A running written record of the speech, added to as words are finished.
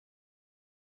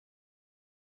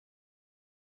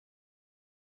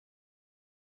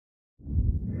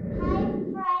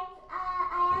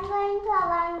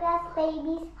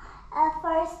baby's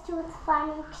first tooth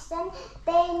function.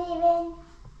 They live in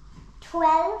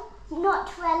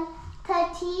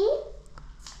 30.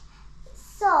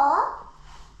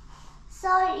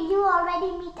 So you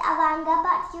already meet Avanga,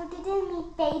 but you didn't meet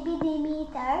baby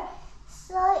Demeter.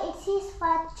 So it's his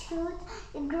first tooth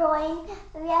growing.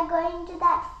 We are going to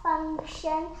that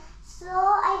function. So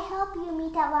I hope you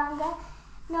meet Avanga,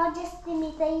 not just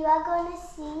Demeter. You are going to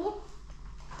see.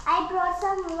 I brought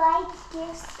some light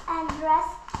gifts and dress.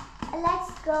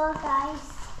 Let's go, guys.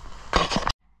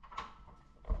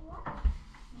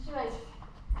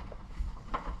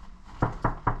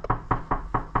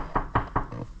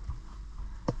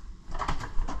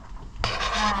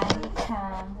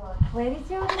 Where is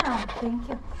your mom? Thank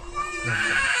you.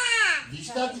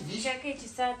 Чакайте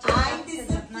сега, че Айде,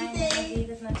 зъбките!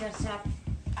 идат на чаршаф.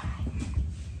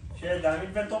 Ще дам и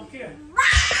две топки.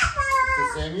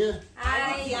 Вземи я.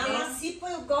 Ама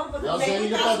сипай от горбата. Аз вземи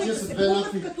ги пак, тия са две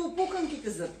еднакви. Като опуканките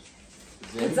зъбки.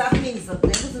 Отзад ми зад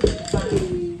него, за да това.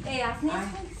 Аз не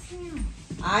искам да снимам.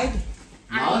 Айде.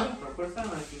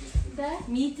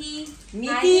 Мити.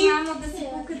 Мити. Мамо, да си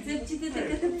пукат зъбчетата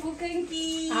като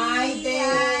пуканки.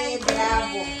 Айде,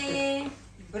 браво.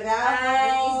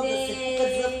 Браво, да се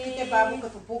пукат зъбките, бабо,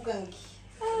 като пуканки.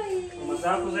 Ама сега,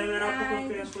 ако вземе една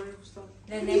пуканка, я сложи в устата.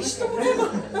 Нищо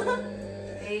няма.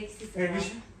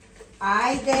 Виж.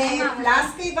 Айде,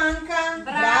 пляска, Иванка.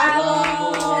 Браво!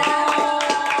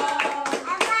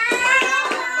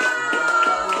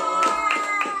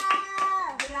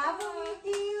 Браво,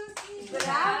 Мити.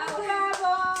 Браво!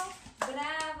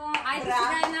 Браво! Айде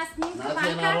сега една снимка, Значи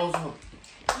една Ванка. розова.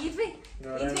 Идвай.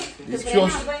 Искаш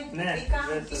още? Не.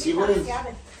 Сигурен?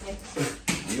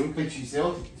 Имам 5-60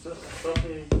 от.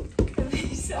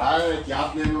 Айде,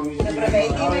 тя не имам нищо. Направете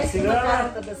и весело на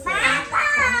карата да се.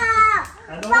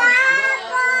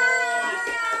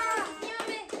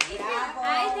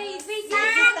 Айде, идвай.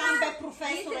 Иди там, бе,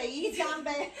 професора, иди там,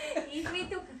 бе. Идвай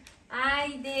тук.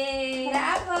 Айде.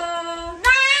 Браво!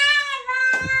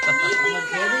 Ама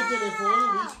гледай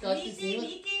телефона, виж как ти снимат.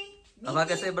 Ама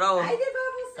къде се браво? Айде,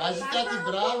 бабо. Кажи тя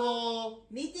ти браво!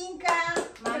 Митинка.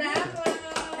 Браво!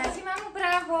 Кажи, мамо,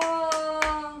 браво!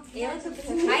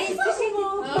 Айде, скажи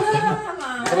го!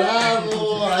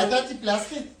 Браво! Айде да ти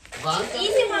пляскай! Ванка!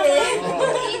 Изи, мамо!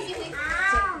 Изи,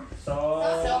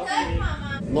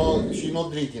 No, she not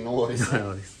drinking, no worries.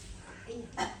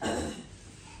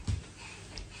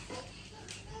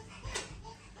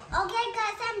 Okay,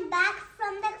 guys, I'm back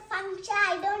from the function.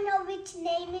 I don't know which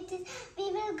name it is. We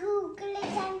will Google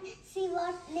it and see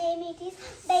what name it is.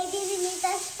 Baby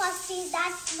Vinita's first is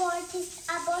that's what it's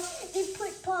about. We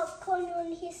put popcorn on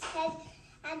his head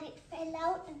and it fell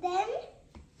out. Then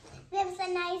there's a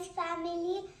nice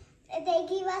family. They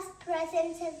give us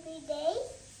presents every day.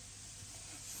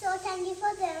 So thank you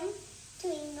for them to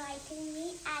inviting me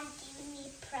and giving me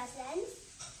presents.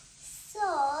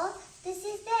 So this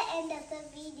is the end of the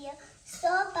video. So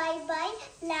bye-bye,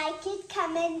 like it,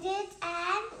 comment it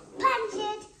and punch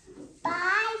it.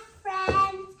 Bye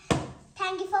friends.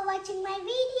 Thank you for watching my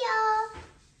video.